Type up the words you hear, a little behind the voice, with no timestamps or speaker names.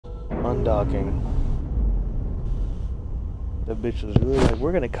undocking. That bitch was really like,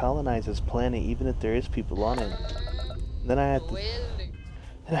 we're gonna colonize this planet even if there is people on it. Then I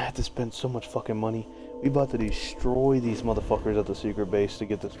had to spend so much fucking money. We about to destroy these motherfuckers at the secret base to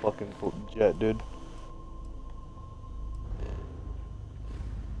get this fucking jet, dude.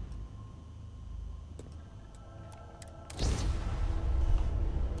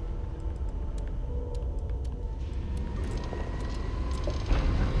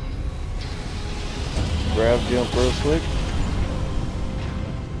 Grab jump real quick.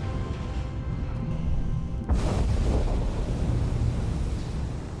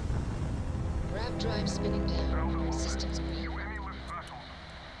 Grab drive spinning down. Systems weak. Penniless vessels.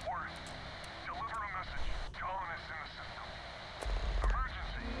 Orders. Deliver a message. Colonists in the system.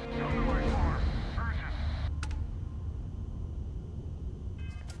 Emergency. On the right farm.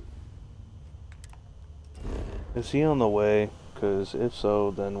 Urgent. Is he on the way? Because if so,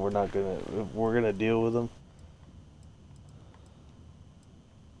 then we're gonna deal with him.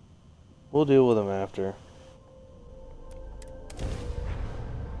 We'll deal with him after.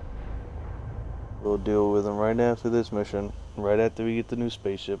 We'll deal with him right after this mission. Right after we get the new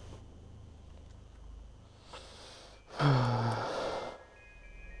spaceship. Landing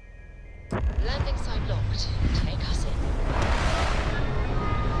site locked. Take us in.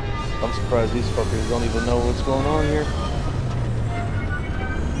 I'm surprised these fuckers don't even know what's going on here.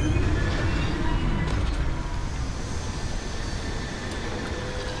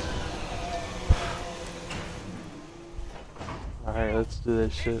 Alright, let's do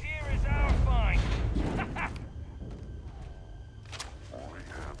this shit. Here is our find.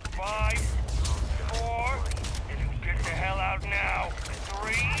 5, 4. You get the hell out now.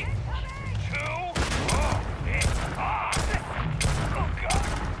 3, 2. Oh, it's hot. Oh God.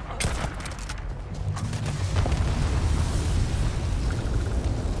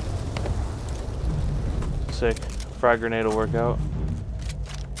 Sick. Frag grenade will work out.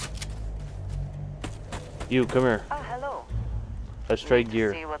 You, come here. Oh, hello. Let's trade Need to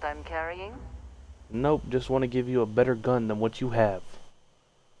gear. see what I'm carrying? Nope, just want to give you a better gun than what you have.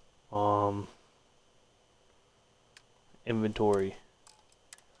 Inventory.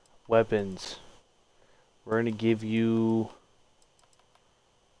 Weapons. We're gonna give you...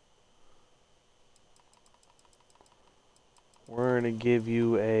 We're gonna give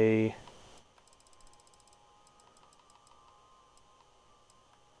you a...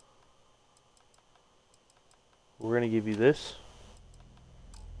 We're gonna give you this.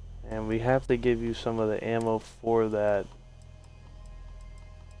 And we have to give you some of the ammo for that.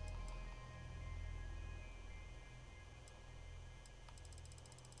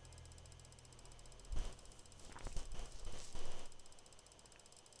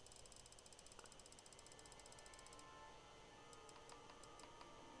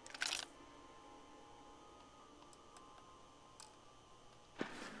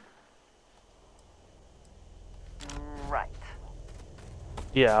 Right.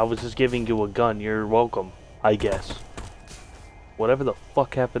 Yeah, I was just giving you a gun. You're welcome, I guess. Whatever the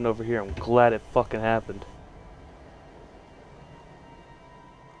fuck happened over here, I'm glad it fucking happened.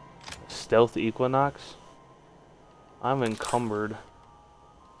 Stealth Equinox? I'm encumbered.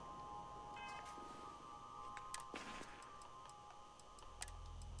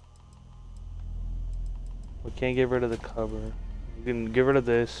 We can't get rid of the cover. We can get rid of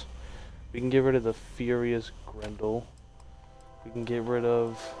this. We can get rid of the Furious Grendel. We can get rid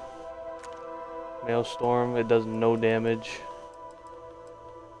of Maelstrom. It does no damage.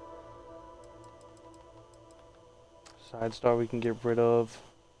 Side Star we can get rid of.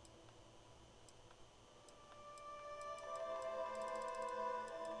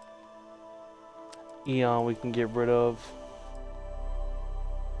 Eon we can get rid of.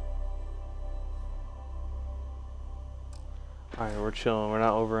 Alright, we're chilling. We're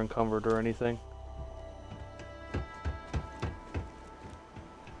not over encumbered or anything.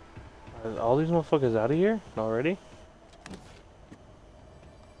 Are all these motherfuckers out of here already?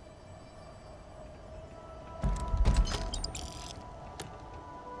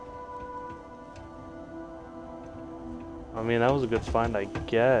 I mean, that was a good find, I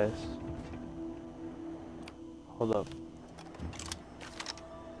guess. Hold up.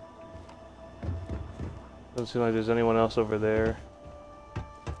 Doesn't seem like there's anyone else over there.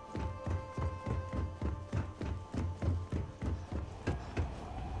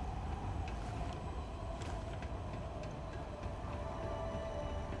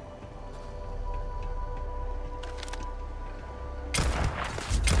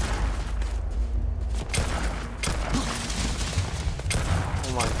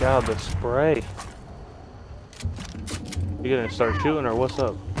 Oh my god, the spray. You gonna start shooting or what's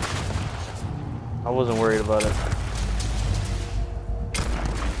up? I wasn't worried about it.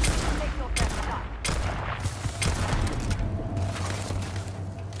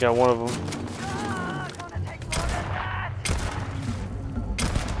 Got one of them.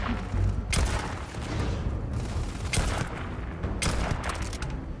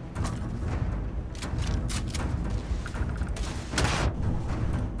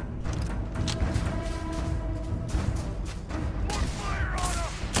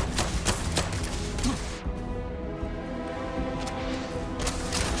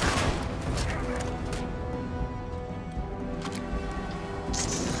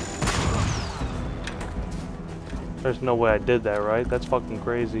 There's no way I did that, right? That's fucking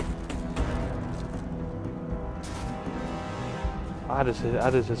crazy. I just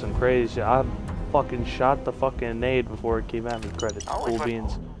hit some crazy shit. I fucking shot the fucking nade before it came at me. Credits. Cool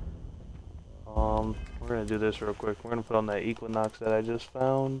beans. We're gonna do this real quick. We're gonna put on that Equinox that I just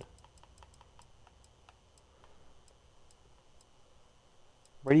found.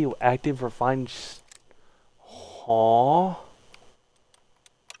 Radioactive refined. Huh?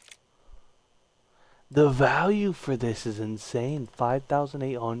 The value for this is insane.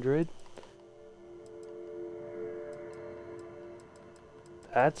 5,800.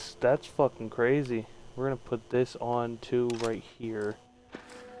 That's fucking crazy. We're gonna put this on too right here.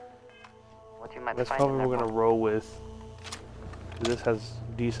 What you might That's find probably in what we're that gonna roll with. This has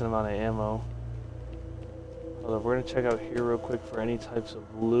a decent amount of ammo. Hold on, we're gonna check out here real quick for any types of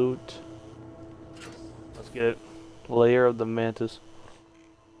loot. Let's get it. Layer of the Mantis.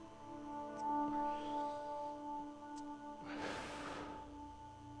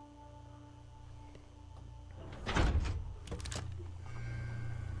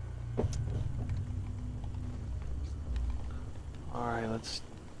 Alright, let's...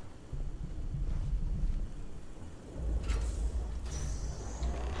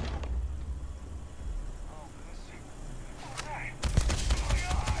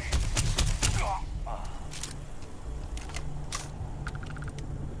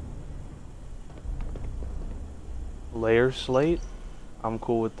 Layer slate? I'm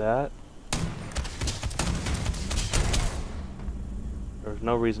cool with that. There's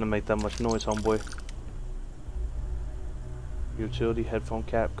no reason to make that much noise, homeboy. Utility headphone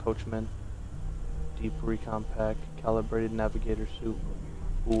cap, coachman, deep recon pack, calibrated navigator suit.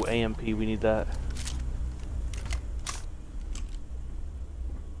 Ooh, AMP, we need that.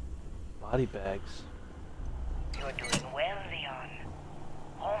 Body bags. You're doing well, Leon.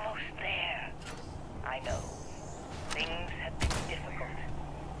 Almost there. I know. Things have been difficult.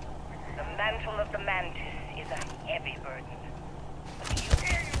 The mantle of the Mantis is a heavy burden. But you so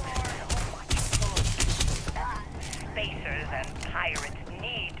much good. Spacers and pirates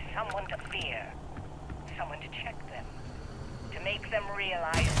need someone to fear. Someone to check them. To make them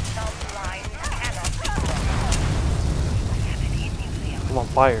realize some lines cannot be crossed. I have it in you, Leon. I'm on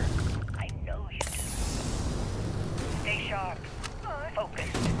fire. I know you do. Stay sharp.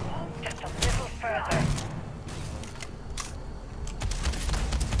 Focused. Just a little further.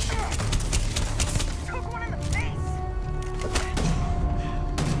 Took one in the face.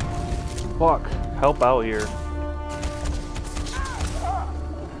 Fuck, help out here.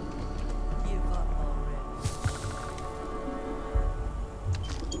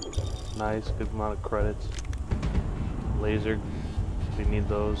 Nice, good amount of credits. Laser, we need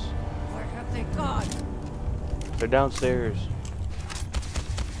those. Where have they gone? They're downstairs.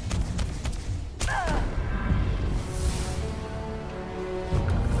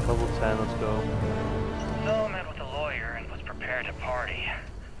 Level 10, let's go. So met with a lawyer and was prepared to party.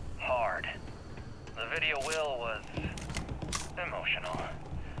 Hard. The video will was emotional.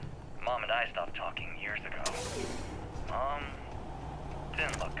 Mom and I stopped talking years ago. Mom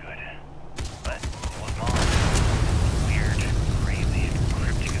didn't look good. But it was Mom. Weird, crazy, and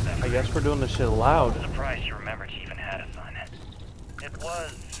cryptic as ever. I guess we're doing this shit loud. I'm surprised she remembered she even had a son. It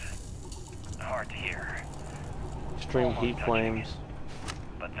was hard to hear. Extreme Almost heat touching. flames.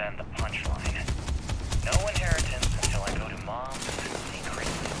 But then the punchline. No inheritance until I go to Mom's secret.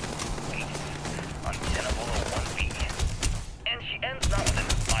 Wait, untenable or 1B. And she ends not with an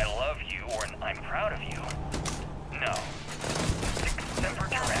I love you or an I'm proud of you. No. Semper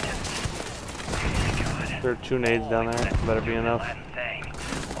Tyrannis. My God. There are 2 nades down there. Better be enough. Saying.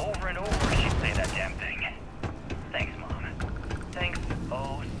 Over and over she'd say that damn thing. Thanks, Mom. Thanks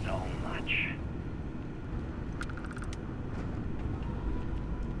oh so much.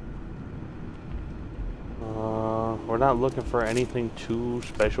 We're not looking for anything too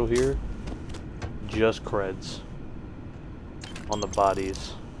special here. Just creds on the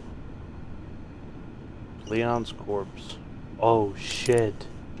bodies. Leon's corpse. Oh shit.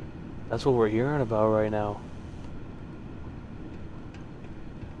 That's what we're hearing about right now.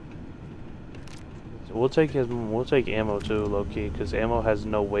 We'll take ammo too, low key, because ammo has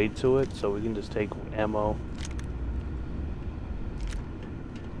no weight to it, so we can just take ammo.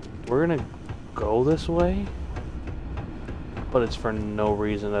 We're gonna go this way, but it's for no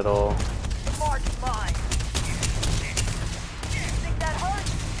reason at all. The mark's mine. Think that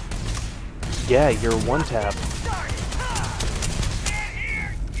hurts? Yeah, you're one tap.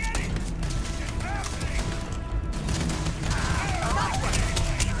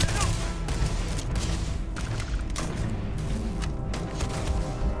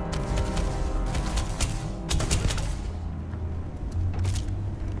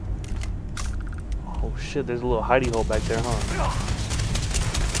 Oh shit, there's a little hidey hole back there, huh?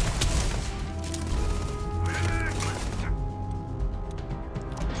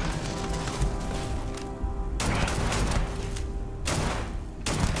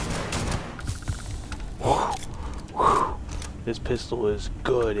 This pistol is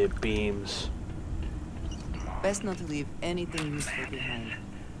good, it beams. Best not to leave anything useful behind.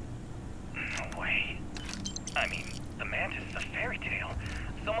 No way. I mean, the Mantis is a fairy tale.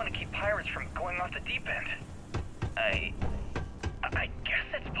 Someone to keep pirates from going off the deep end. I guess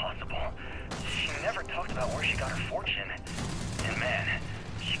it's possible. She never talked about where she got her fortune. And man,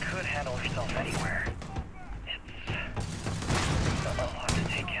 she could handle herself anywhere. It's a lot to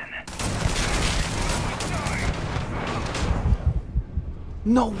take in.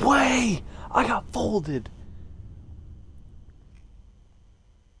 No way! I got folded!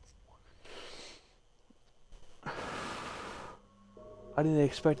 I didn't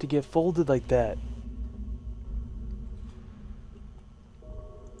expect to get folded like that.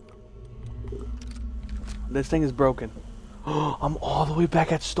 This thing is broken. I'm all the way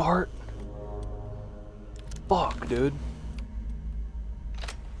back at start? Fuck, dude.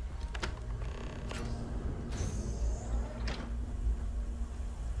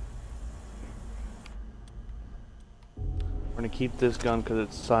 We're gonna keep this gun because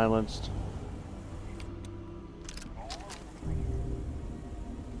it's silenced.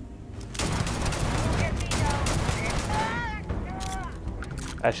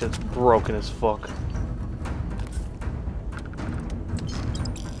 That shit's broken as fuck.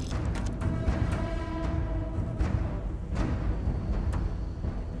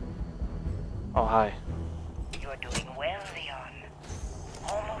 Oh, hi. You're doing well, Leon.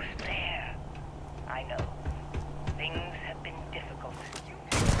 Almost there. I know. Things have been difficult.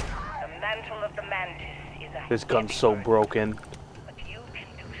 The mantle of the Mantis is a This gun's heavy so burden, broken. but you can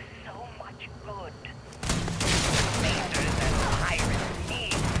do so much good. Rangers and pirates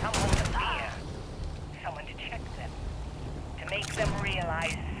need someone to fear. Someone to check them. To make them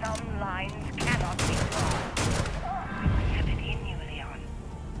realize some lines cannot be crossed. You have it in you, Leon.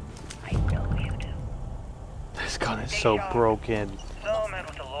 I know you do. This gun is so broken. So met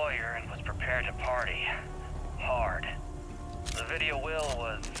with a lawyer and was prepared to party. Hard. The video will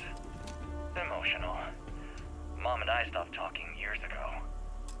was emotional. Mom and I stopped talking years ago.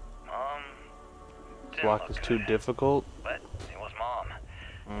 Mom didn't Block look was good, too difficult. but it was Mom.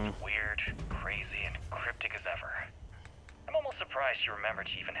 Weird, crazy, and cryptic as ever. I'm almost surprised she remembered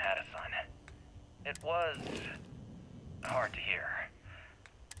she even had a son. It was hard to hear.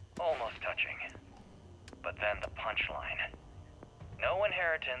 Almost touching. But then the punchline. No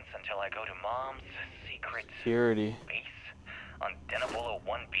inheritance until I go to Mom's secret Security. base on Denable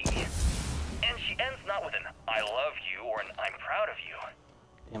 1B. And she ends not with an I love you or an I'm proud of you.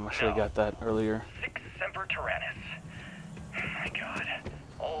 Damn, I should have got that earlier. Sic Semper Tyrannis. My god.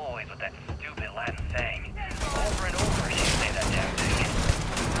 Always with that stupid Latin saying. Over and over she'd say that damn thing.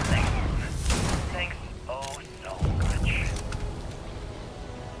 Thanks. Thanks oh so much.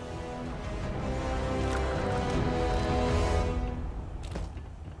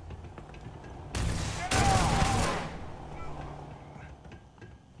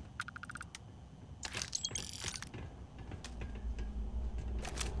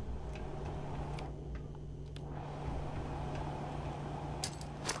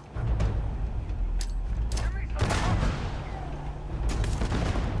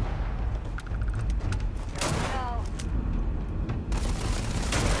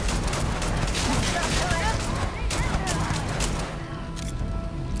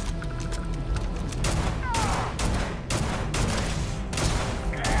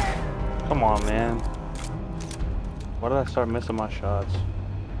 Come on, man. Why did I start missing my shots?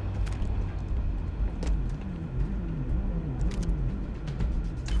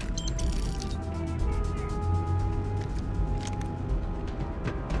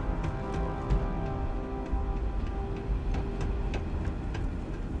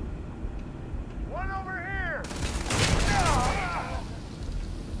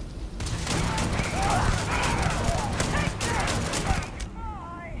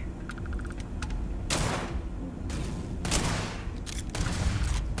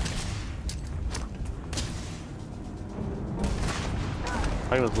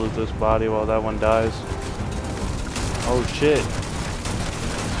 I can just loot this body while that one dies. Oh shit.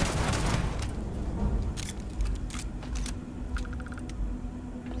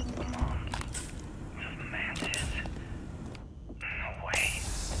 Mantis? No way.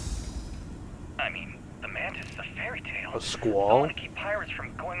 I mean, the mantis is a fairy tale. A squall? I want to keep pirates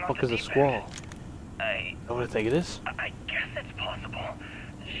from going off What the is a deep squall? end. You know what I think it is? I guess it's possible.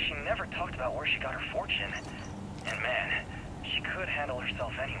 She never talked about where she got her fortune. And man, she could handle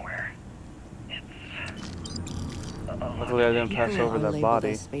herself anywhere. Luckily I didn't pass People over are that labeled body.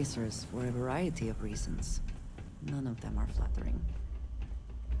 as spacers for a variety of reasons. None of them are flattering.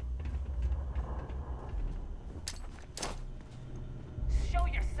 Show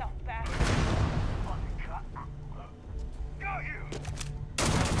yourself back. Got you!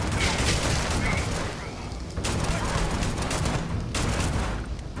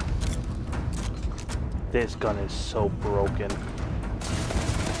 This gun is so broken. Do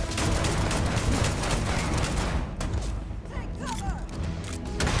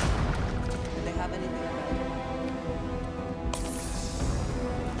they have anything ahead?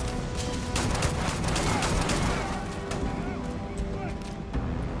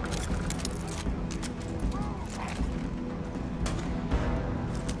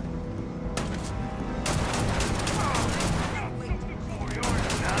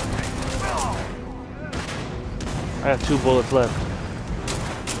 I got 2 bullets left.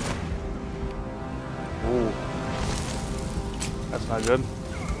 Ooh. That's not good.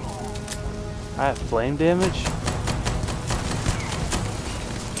 I have flame damage?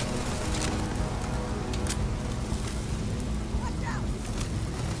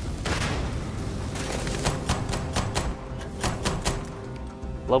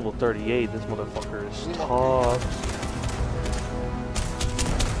 Level 38, this motherfucker is tough.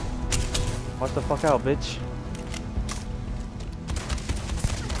 Watch the fuck out, bitch.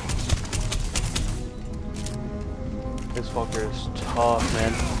 This fucker is tough,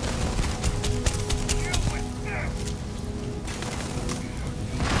 man.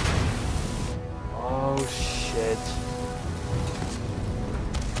 Oh shit.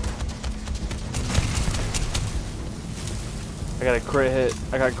 I got a crit hit.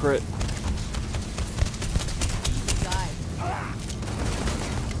 I got crit.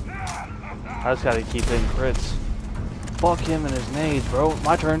 I just gotta keep hitting crits. Fuck him and his nades, bro.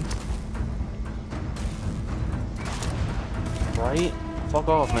 My turn. Right? Fuck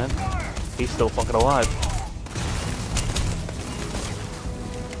off, man. He's still fucking alive.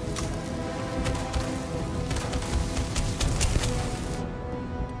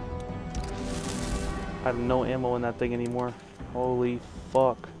 I have no ammo in that thing anymore. Holy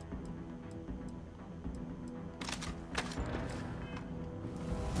fuck.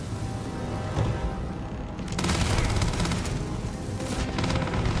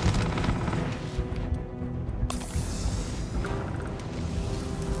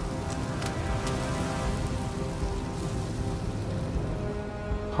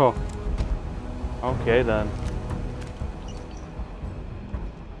 Oh. Okay then.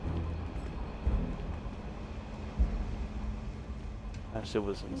 That shit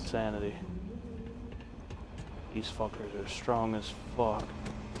was insanity. These fuckers are strong as fuck.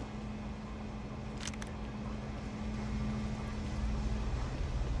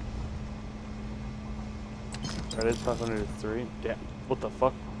 Alright, it's 503. Damn. What the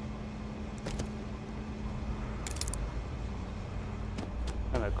fuck?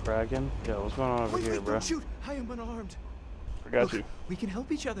 Kinda cracking. Yeah, what's going on over here, wait, bro? don't shoot! I am unarmed. Forgot Look, you. we can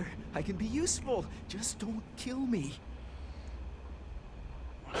help each other. I can be useful. Just don't kill me.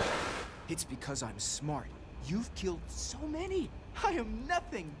 It's because I'm smart. You've killed so many. I am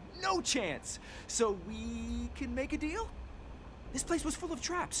nothing. No chance. So we can make a deal? This place was full of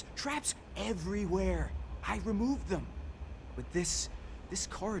traps. Traps everywhere. I removed them. But this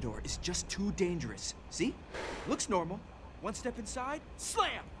corridor is just too dangerous. See? Looks normal. One step inside,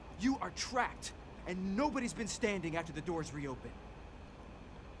 slam! You are trapped. And nobody's been standing after the doors reopen.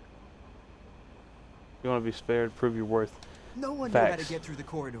 You want to be spared, prove your worth. No one knew how to Facts. get through the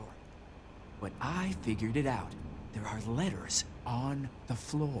corridor. But I figured it out. There are letters on the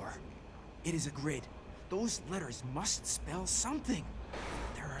floor. It is a grid. Those letters must spell something.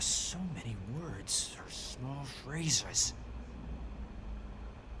 There are so many words or small phrases.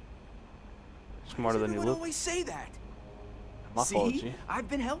 Smarter than you Everyone look. always say that. My fault, See? G. I've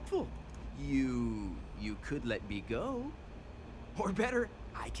been helpful. You could let me go. Or better,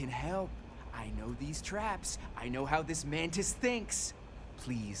 I can help. I know these traps. I know how this mantis thinks.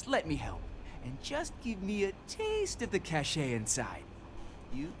 Please, let me help. And just give me a taste of the cachet inside.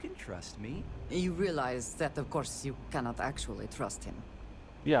 You can trust me. You realize that, of course, you cannot actually trust him.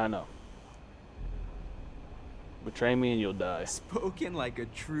 Yeah, I know. Betray me and you'll die. Spoken like a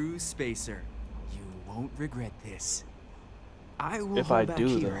true spacer. You won't regret this. I will If hold I back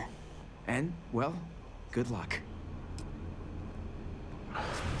do, here. And, well, good luck.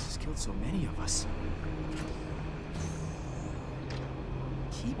 This place has killed so many of us.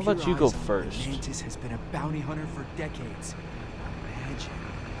 Keep I'll let your you go eyes on where first. Mantis has been a bounty hunter for decades. Imagine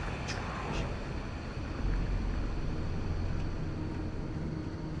the trash.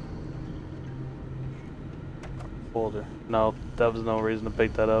 Folder. No, that was no reason to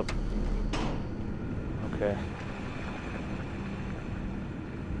pick that up. Okay.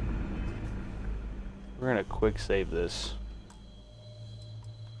 We're gonna quick save this.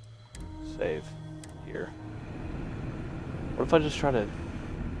 Save. Here. What if I just try to...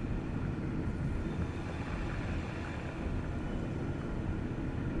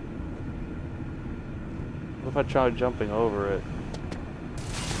 What if I try jumping over it?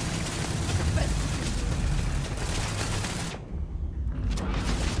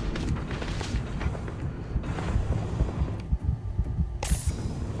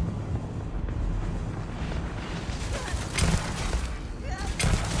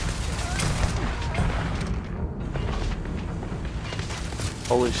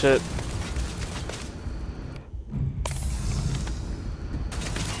 Holy shit.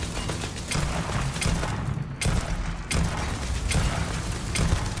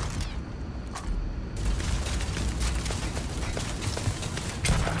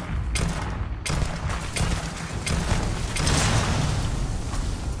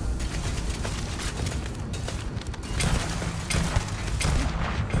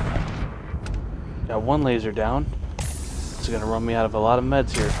 Got one laser down. It's gonna run me out of a lot of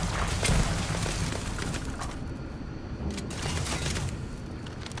meds here.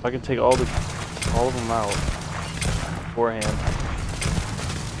 If I can take all of them out beforehand.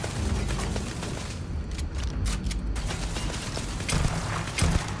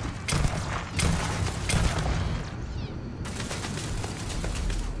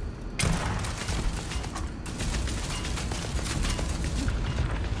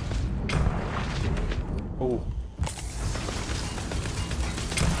 Oh.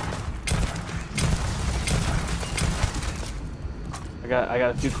 I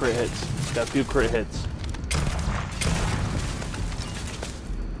got a few crit hits. Got a few crit hits.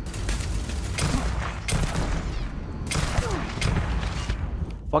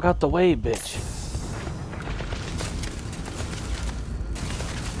 Fuck out the way, bitch.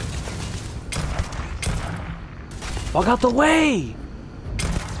 Fuck out the way!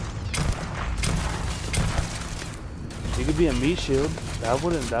 You could be a meat shield. That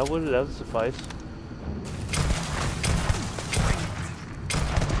would suffice.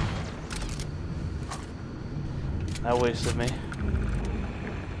 That wasted me.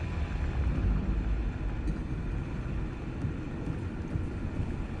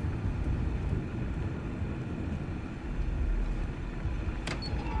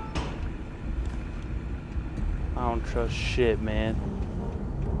 I don't trust shit, man.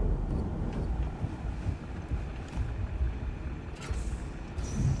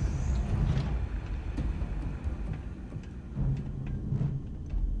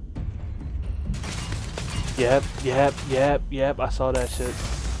 Yep, I saw that shit.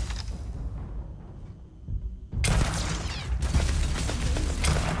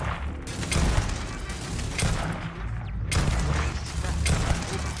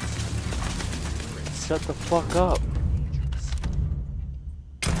 Shut the fuck up.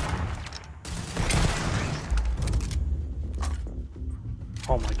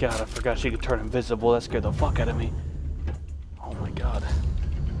 Oh my god, I forgot she could turn invisible. That scared the fuck out of me. Oh my god.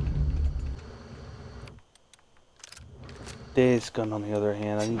 This gun, on the other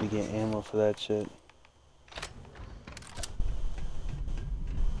hand, I need to get ammo for that shit.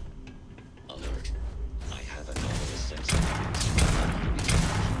 Alert. I have anomalous sensitivity.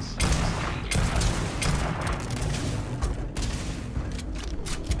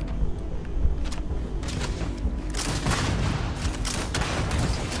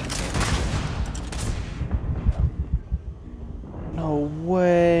 No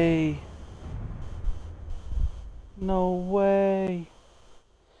way. No way.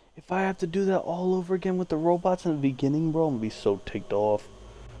 If I have to do that all over again with the robots in the beginning, bro, I'm gonna be so ticked off.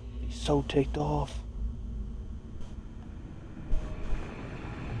 Be so ticked off.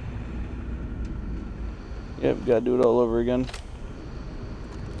 Yep, gotta do it all over again.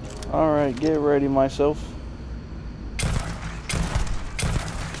 Alright, get ready, myself.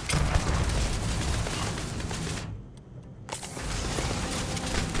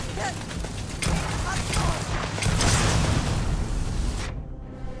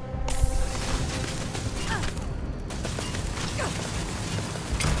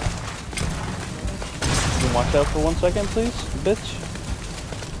 back out for 1 second, please, bitch?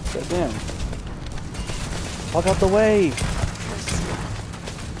 Goddamn. Fuck out the way!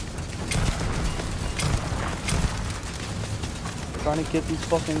 Trying to get these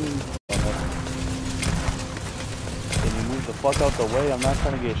fucking... Can you move the fuck out the way? I'm not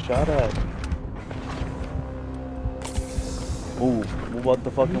trying to get shot at. Move out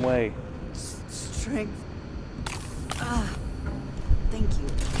the fucking way. Strength. Ah, thank you.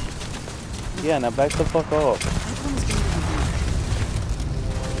 Yeah, now back the fuck off. I promise to leave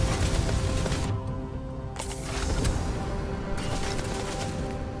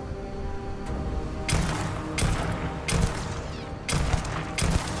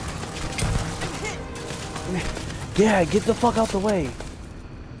Yeah, get the fuck out the way.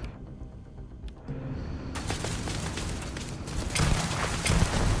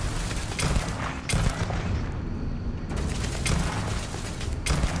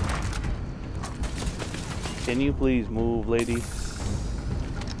 Can you please move, lady?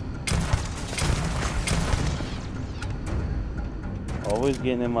 Always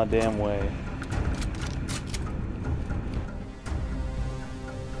getting in my damn way.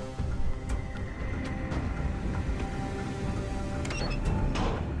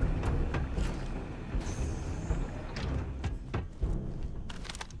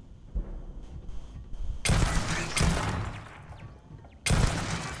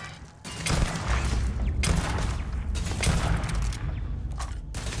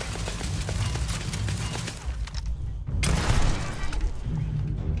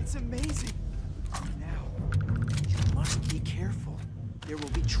 It's amazing. Now, you must be careful. There will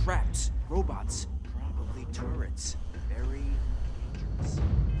be traps, robots, probably turrets. Very dangerous.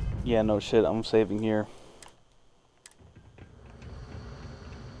 Yeah, no shit, I'm saving here.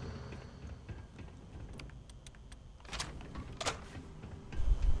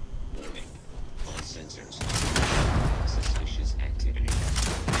 All sensors. Suspicious activity.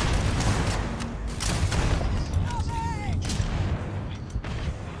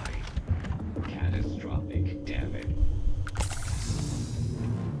 Catastrophic damage.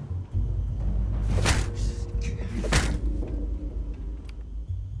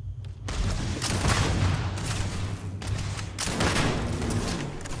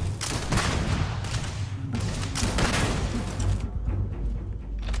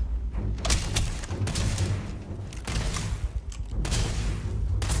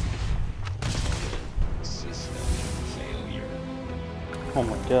 System failure. Oh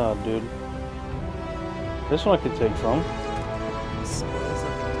my god, dude. This one I could take from. spoils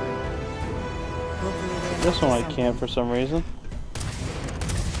of victory. Hopefully they This one I something. can't for some reason.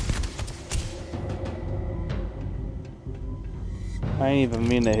 I ain't even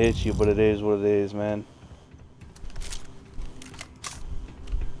mean to hit you, but it is what it is, man.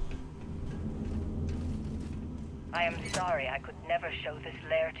 I am sorry I could never show this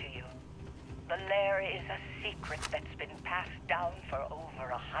lair to you. The lair is a secret that's been passed down for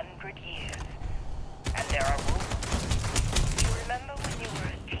over 100 years. And there are rules. You remember when you were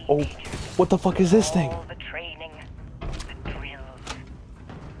a Oh, teenager? what the fuck is this thing? All the training, the drills.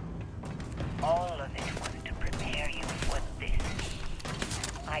 All of it was to prepare you for this.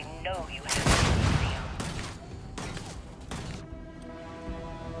 I know you have to feel.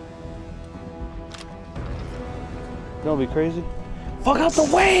 Don't be crazy. Fuck out the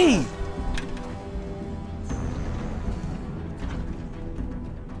way!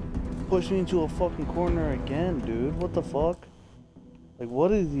 Push me into a fucking corner again, dude. What the fuck? Like,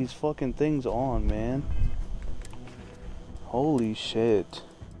 what are these fucking things on, man? Holy shit.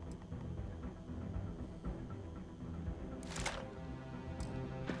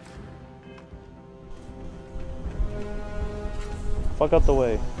 Fuck out the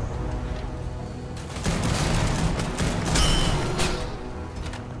way.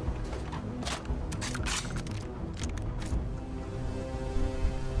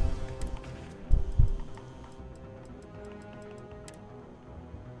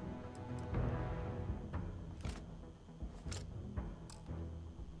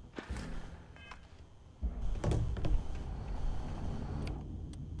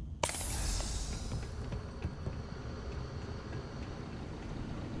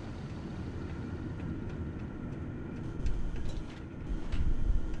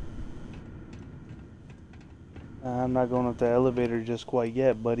 I'm not going up the elevator just quite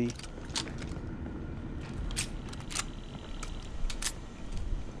yet, buddy.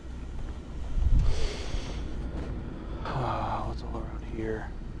 What's all around here?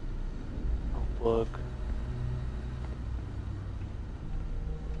 Notebook.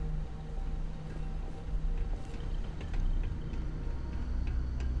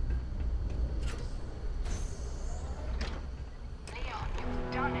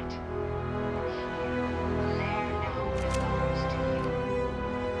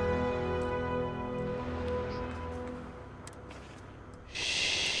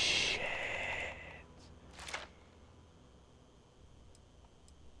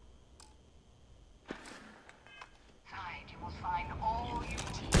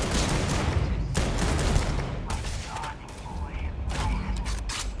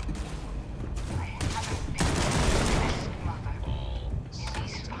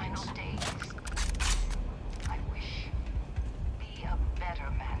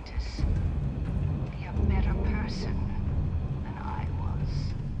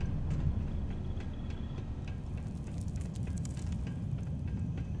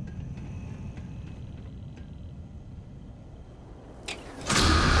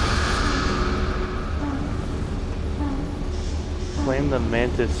 the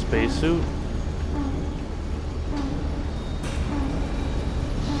Mantis spacesuit?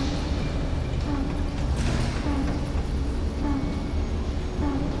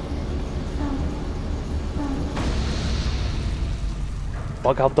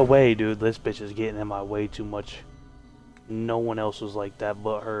 Fuck out the way, dude. This bitch is getting in my way too much. No one else was like that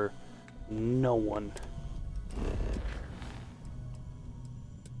but her. No one.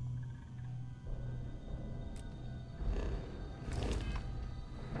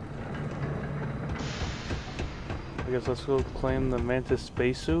 I guess let's go claim the Mantis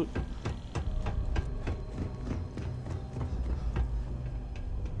spacesuit.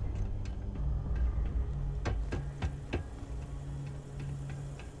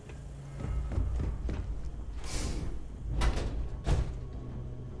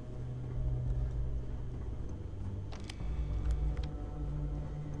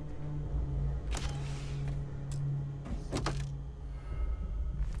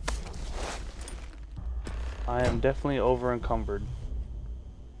 I am definitely over encumbered.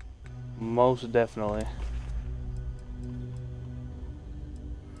 Most definitely.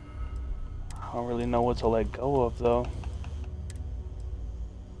 I don't really know what to let go of though.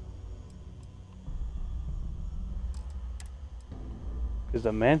 Because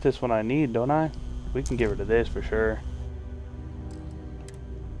the Mantis one I need, don't I? We can get rid of this for sure.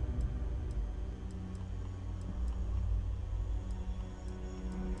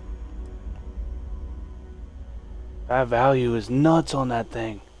 That value is nuts on that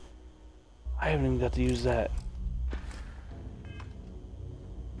thing. I haven't even got to use that.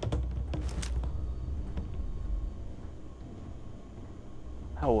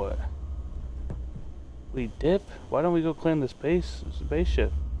 Now what? We dip? Why don't we go claim the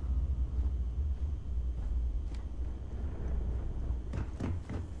spaceship?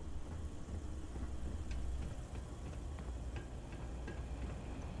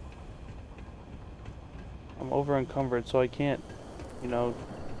 I'm over encumbered, so I can't, you know.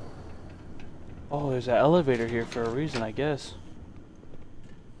 Oh, there's an elevator here for a reason, I guess.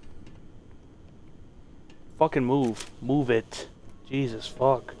 Fucking move. Move it. Jesus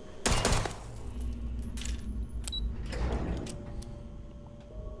fuck.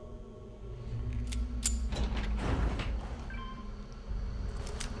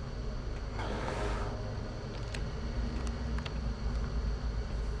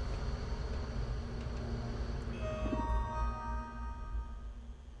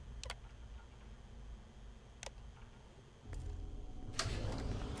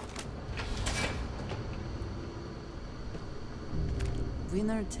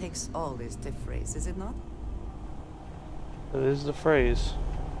 Winner takes all is the phrase, is it not? That is the phrase.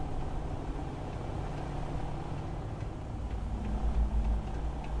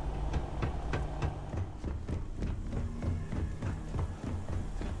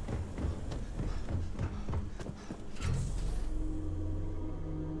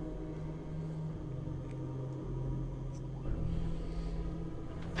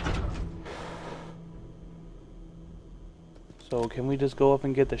 So can we just go up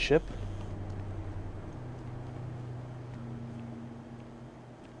and get the ship?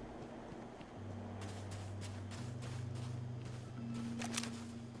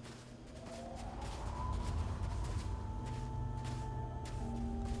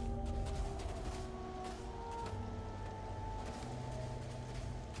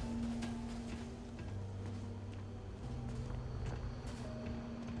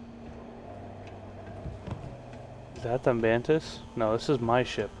 Is that the Mantis? No, this is my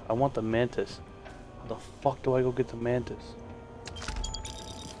ship. I want the Mantis. How the fuck do I go get the Mantis?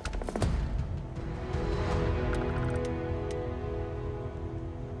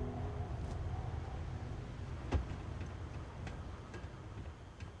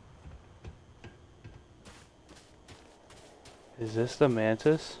 Is this the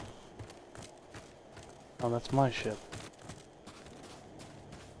Mantis? Oh, that's my ship.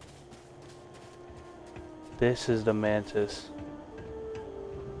 This is the Mantis.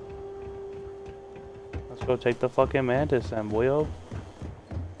 Let's go take the fucking Mantis then, boyo.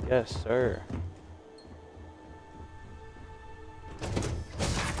 Yes, sir.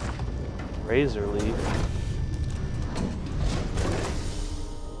 Razor leaf.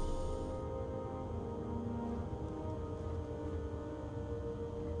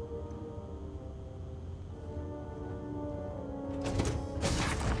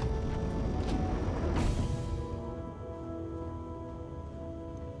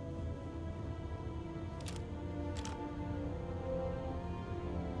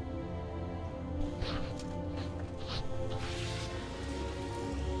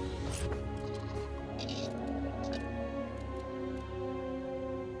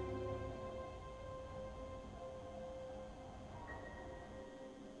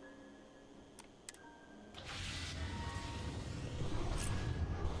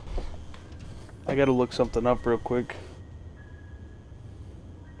 I gotta look something up real quick.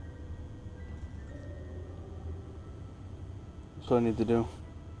 That's what I need to do.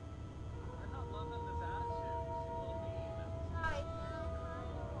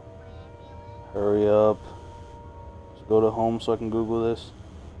 Hurry up. Just go to home so I can Google this.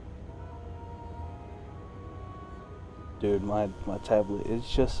 Dude, my tablet is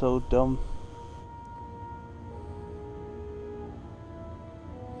just so dumb.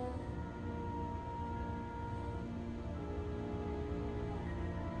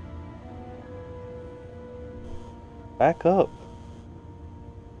 Back up.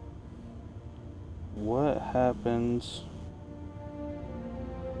 What happens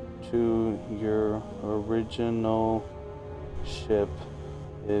to your original ship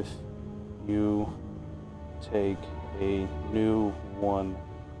if you take a new one?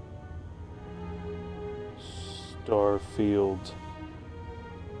 Starfield.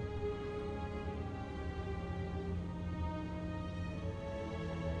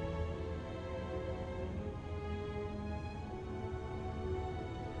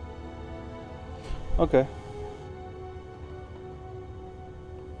 Okay.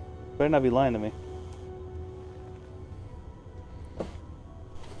 Better not be lying to me. You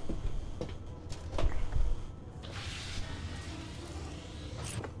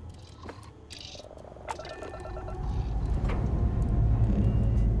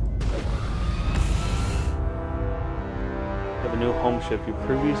have a new home ship. Your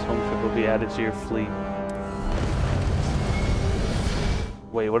previous home ship will be added to your fleet.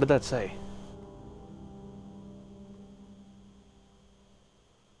 Wait, what did that say?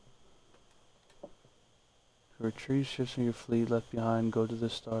 Retrieve ships from your fleet left behind, go to the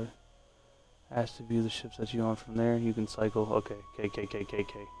star. Ask to view the ships that you own. From there, you can cycle. Okay, K.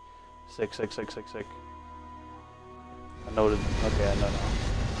 Sick. I noted. Okay, I know now.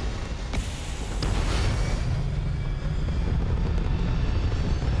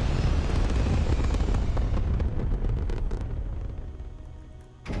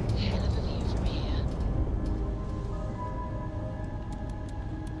 Hell of a view from here.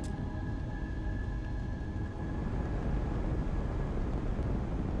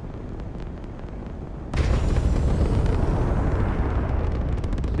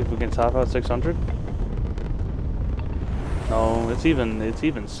 See if we can top out 600. No, it's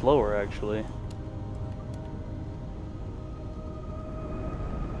even slower actually.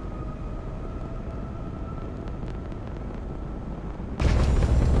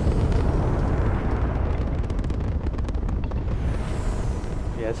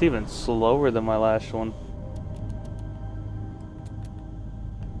 Yeah, it's even slower than my last one.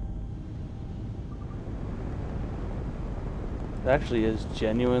 It actually is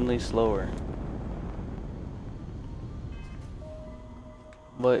genuinely slower.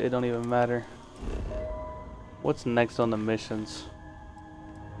 But it don't even matter. What's next on the missions?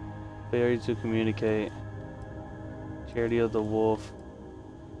 Failure to communicate. Charity of the Wolf.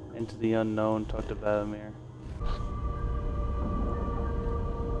 Into the unknown. Talk to Valamir.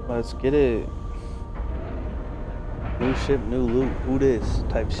 Let's get it. New ship, new loot. Who this?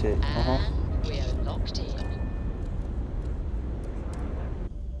 Type shit. And we're locked in.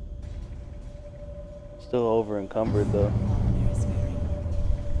 Still over encumbered though.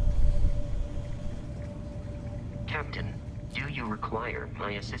 Captain, do you require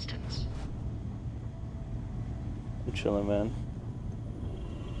my assistance? I'm chilling, man.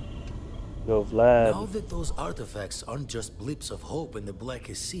 Yo, Vlad. Now that those artifacts aren't just blips of hope in the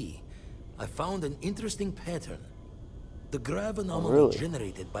Blackest Sea, I found an interesting pattern. The grav anomaly really?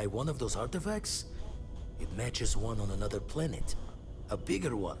 generated by one of those artifacts, it matches one on another planet. A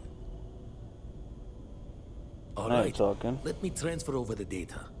bigger one. Alright, talking. let me transfer over the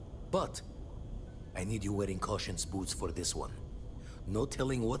data. But I need you wearing caution's boots for this one. No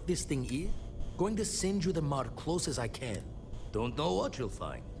telling what this thing is. Going to send you the mark close as I can. Don't know what you'll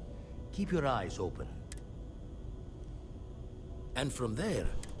find. Keep your eyes open. And from there...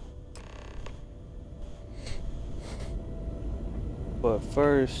 But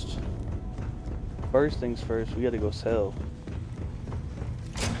first things first, we gotta go sell.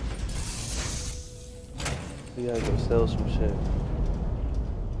 We gotta go sell some shit.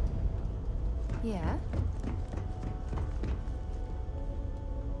 Yeah?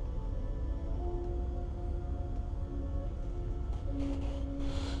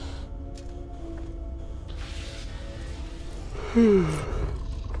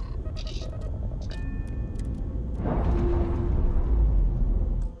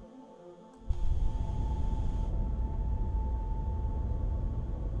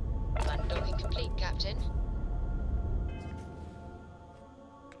 Undocking complete, Captain.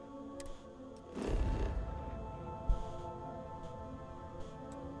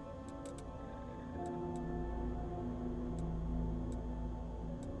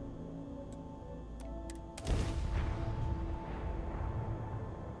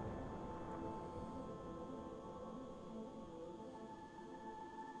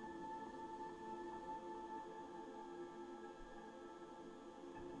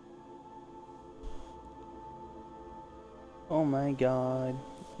 Oh my god.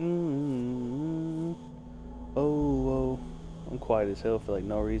 Oh. I'm quiet as hell for like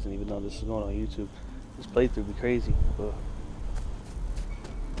no reason, even though this is going on YouTube. This playthrough be crazy. Ugh.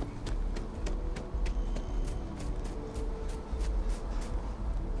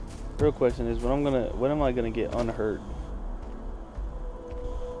 Real question is when am I gonna get unhurt?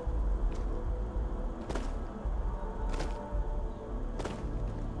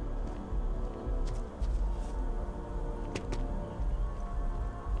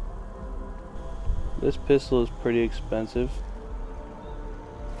 This pistol is pretty expensive.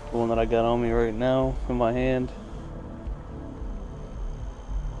 The one that I got on me right now in my hand.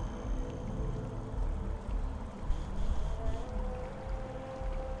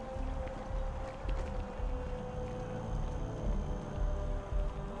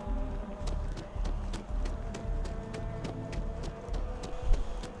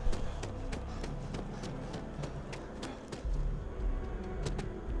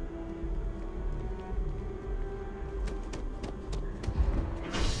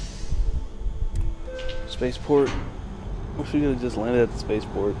 Spaceport. Wish we could have just landed at the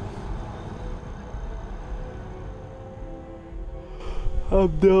spaceport. I'm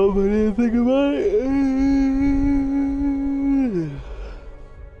dumb, I didn't think about it.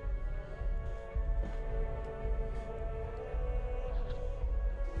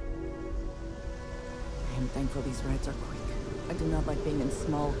 I am thankful these rides are quick. I do not like being in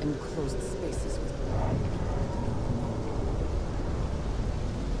small, enclosed spaces with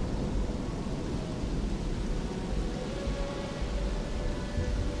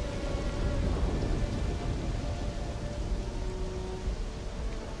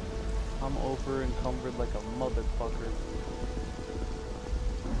I'm over encumbered like a motherfucker.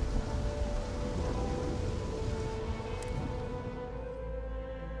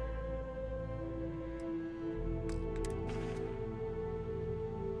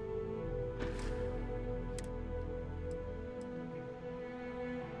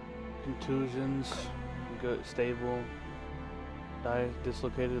 Contusions, good, stable.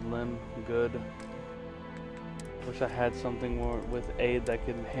 Dislocated limb, good. Wish I had something more with aid that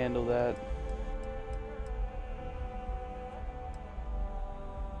could handle that.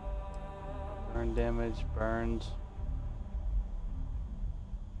 Burn damage, burns.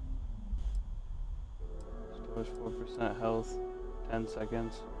 Stores 4% health, 10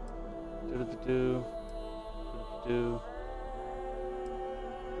 seconds. Do.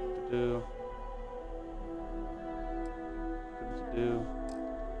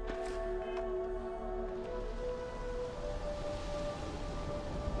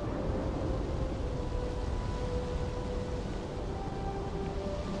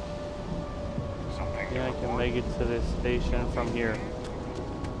 Yeah, I can make it to this station from here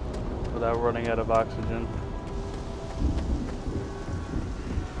without running out of oxygen.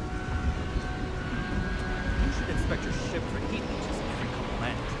 You should inspect your ship for heat leeches every couple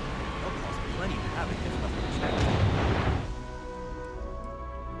minutes. They'll cause plenty of havoc if left unchecked.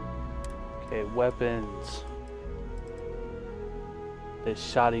 Okay, weapons. This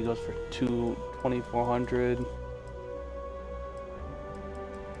shotty goes for 2,400.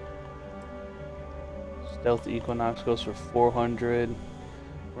 Stealth Equinox goes for 400.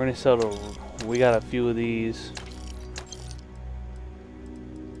 We're gonna sell we got a few of these.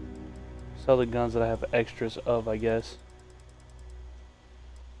 Sell the guns that I have extras of, I guess.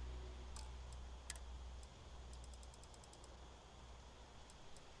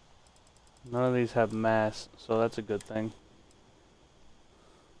 None of these have mass, so that's a good thing.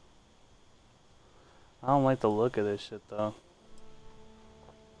 I don't like the look of this shit though.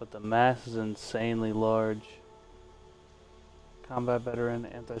 But the mass is insanely large. Combat veteran,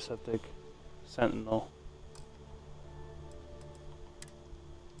 antiseptic, sentinel.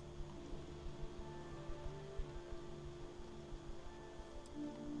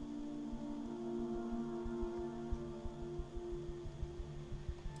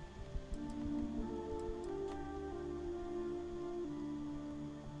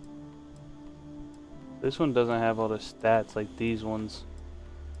 This one doesn't have all the stats like these ones.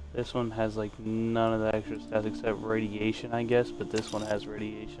 This one has like none of the extra stats except radiation, I guess, but this one has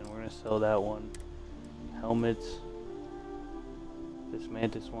radiation. We're gonna sell that one. Helmets. This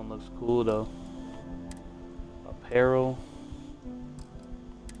mantis one looks cool though. Apparel.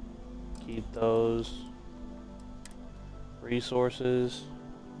 Keep those. Resources.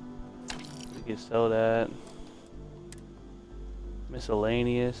 We can sell that.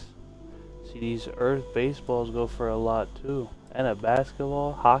 Miscellaneous. See, these earth baseballs go for a lot too. And a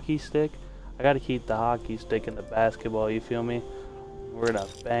basketball, hockey stick. I gotta keep the hockey stick and the basketball, you feel me? We're gonna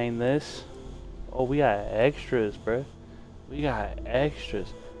bang this. Oh, we got extras, bruh. We got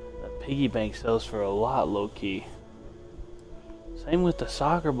extras. The piggy bank sells for a lot, low key. Same with the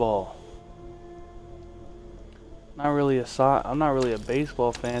soccer ball. I'm not really a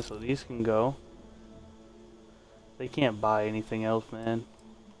baseball fan, so these can go. They can't buy anything else, man.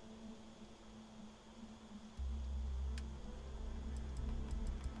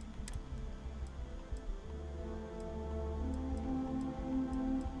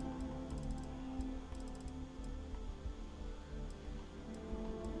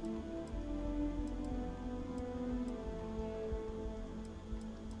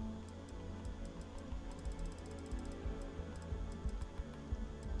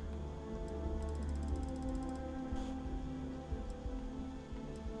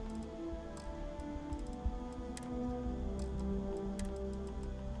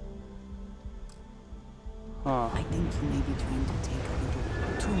 Huh. I think you may be trying to take a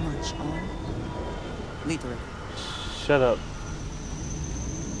little too much on. Literally. Shut up.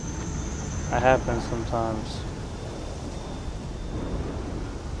 That happens sometimes.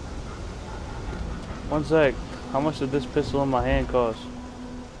 One sec. How much did this pistol in my hand cost?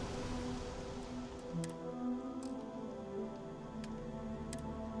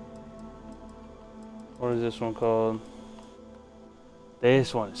 What is this one called?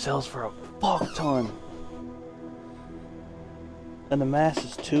 This one sells for a fuck ton. And the mass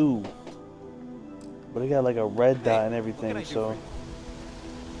is 2. But it got like a red dot and everything, so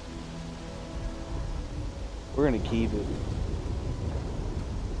we're gonna keep it.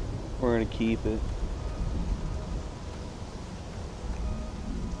 We're gonna keep it.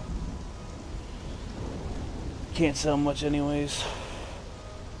 Can't sell much anyways.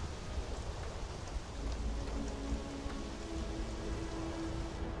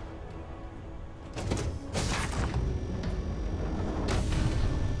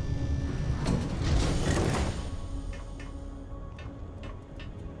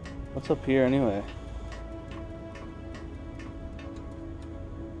 What's up here anyway?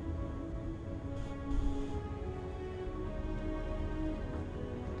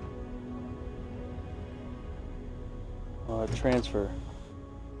 Transfer.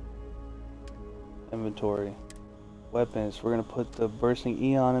 Inventory. Weapons. We're gonna put the bursting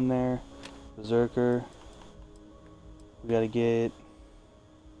Eon in there. Berserker. We gotta get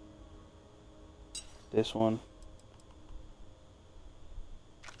this one.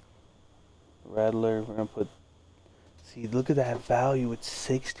 Rattler. We're gonna put. See, look at that value. It's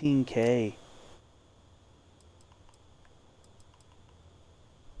 16K.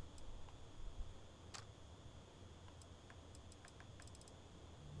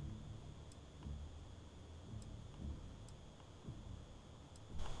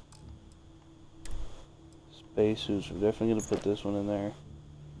 Spacesuits. We're definitely gonna put this one in there.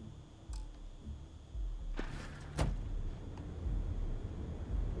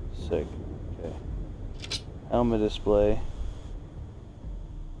 Sick. Okay. Helmet display.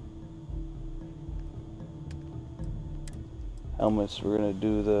 Helmets. We're gonna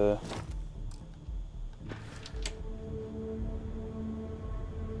do the.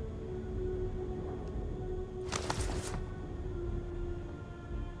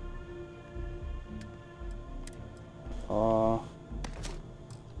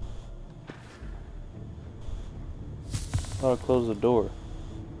 I'll close the door.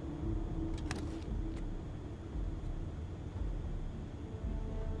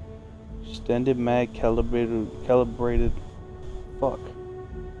 Extended mag calibrated. Fuck.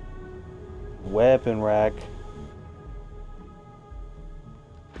 Weapon rack.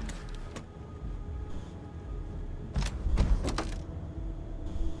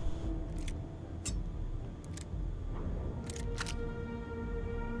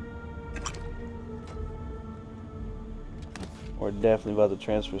 We're definitely about to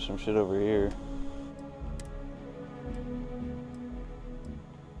transfer some shit over here.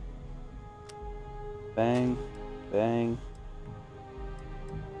 Bang, bang.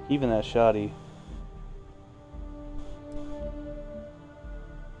 Even that shoddy.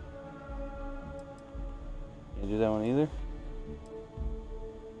 Can't do that one either.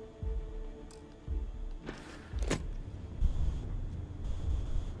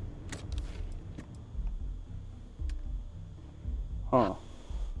 Huh.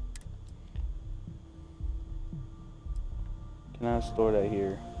 Can I store that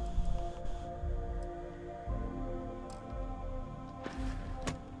here?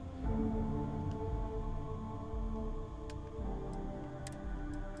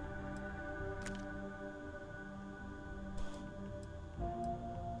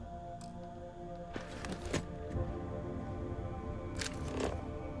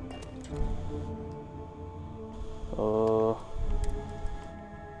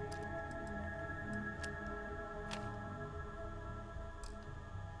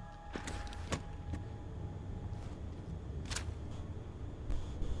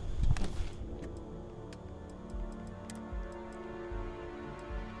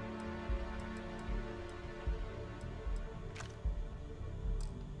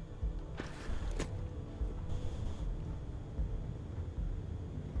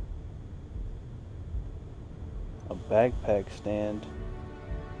 A backpack stand.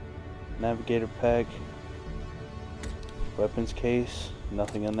 Navigator pack. Weapons case.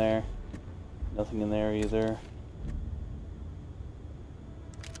 Nothing in there. Nothing in there either.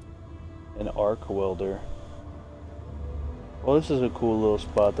 An arc welder. Well, this is a cool little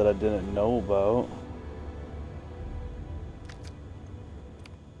spot that I didn't know about.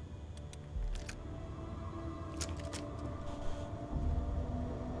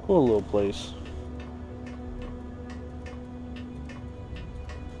 Cool little place.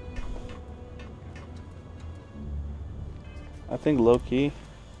 I think low-key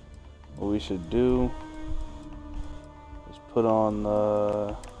what we should do is put on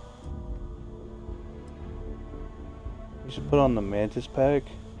the... We should put on the mantis pack.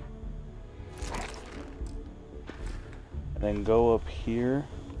 And then go up here.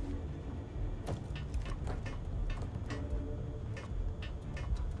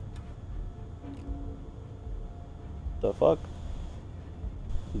 The fuck?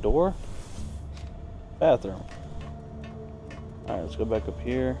 Door? Bathroom. Alright, let's go back up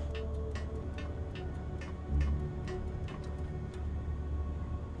here.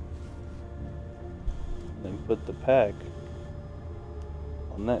 Then put the pack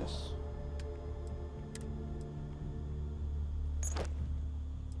on this.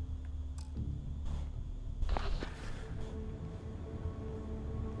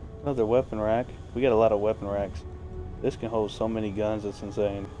 Another weapon rack. We got a lot of weapon racks. This can hold so many guns, it's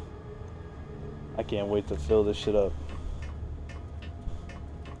insane. I can't wait to fill this shit up.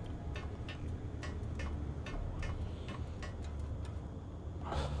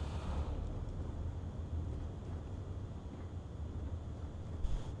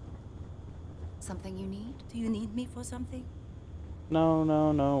 Something you need? Do you need me for something? No,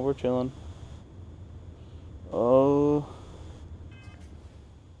 no, no, we're chilling. Oh.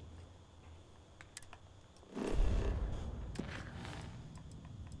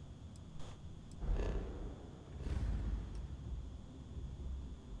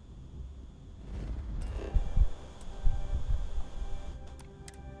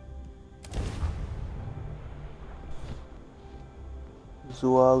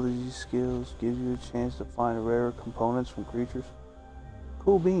 Zoology skills gives you a chance to find rare components from creatures.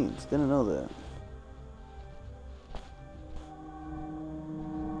 Cool beans, didn't know that.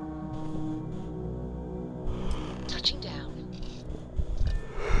 Touching down.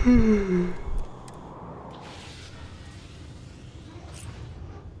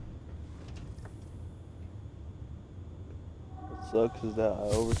 What sucks is that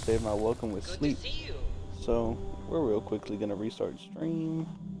I overstayed my welcome with Good sleep. to see you. So we're real quickly gonna restart stream.